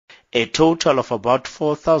A total of about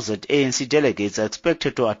 4,000 ANC delegates are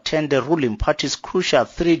expected to attend the ruling party's crucial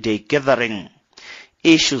three-day gathering.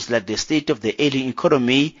 Issues like the state of the ailing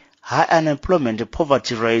economy, high unemployment and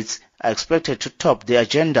poverty rates are expected to top the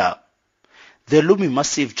agenda. The looming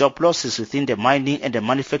massive job losses within the mining and the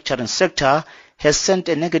manufacturing sector has sent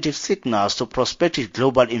a negative signal to prospective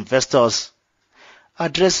global investors.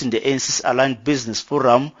 Addressing the ANC's Aligned Business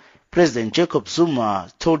Forum, President Jacob Zuma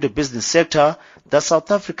told the business sector that South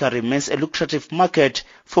Africa remains a lucrative market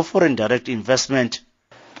for foreign direct investment.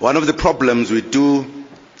 One of the problems we do,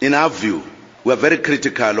 in our view, we are very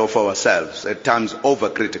critical of ourselves, at times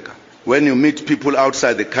overcritical. When you meet people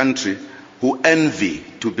outside the country who envy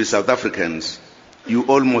to be South Africans, you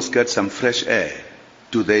almost get some fresh air.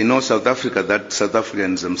 Do they know South Africa that South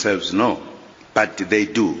Africans themselves know? But they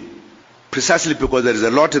do. Precisely because there is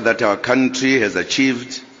a lot that our country has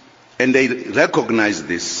achieved, and they recognize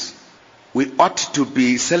this. We ought to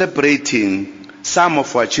be celebrating some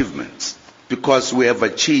of our achievements because we have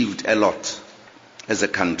achieved a lot as a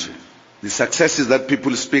country. The successes that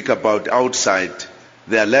people speak about outside,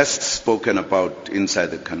 they are less spoken about inside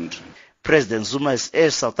the country. President Zuma has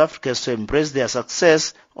urged South Africans to embrace their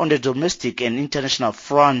success on the domestic and international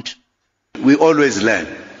front. We always learn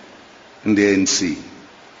in the ANC.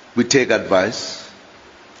 We take advice,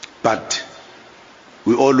 but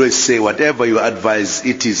we always say whatever you advise,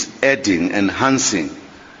 it is adding, enhancing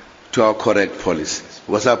to our correct policies,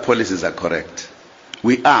 because our policies are correct.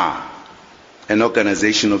 We are an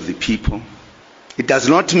organization of the people. It does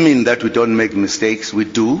not mean that we don't make mistakes, we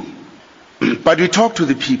do, but we talk to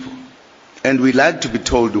the people, and we like to be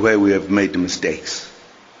told where we have made mistakes,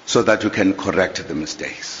 so that we can correct the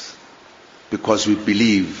mistakes, because we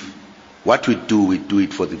believe what we do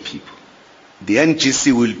it for the people. The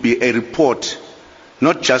NGC will be a report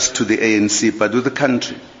not just to the ANC, but to the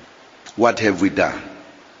country. What have we done?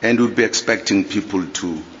 And we'll be expecting people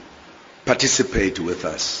to participate with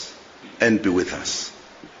us and be with us.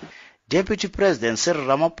 Deputy President Cyril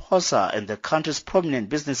Ramaphosa and the country's prominent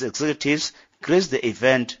business executives graced the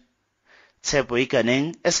event. Tshepo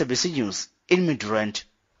Ikaneng, SABC News, in Midrand.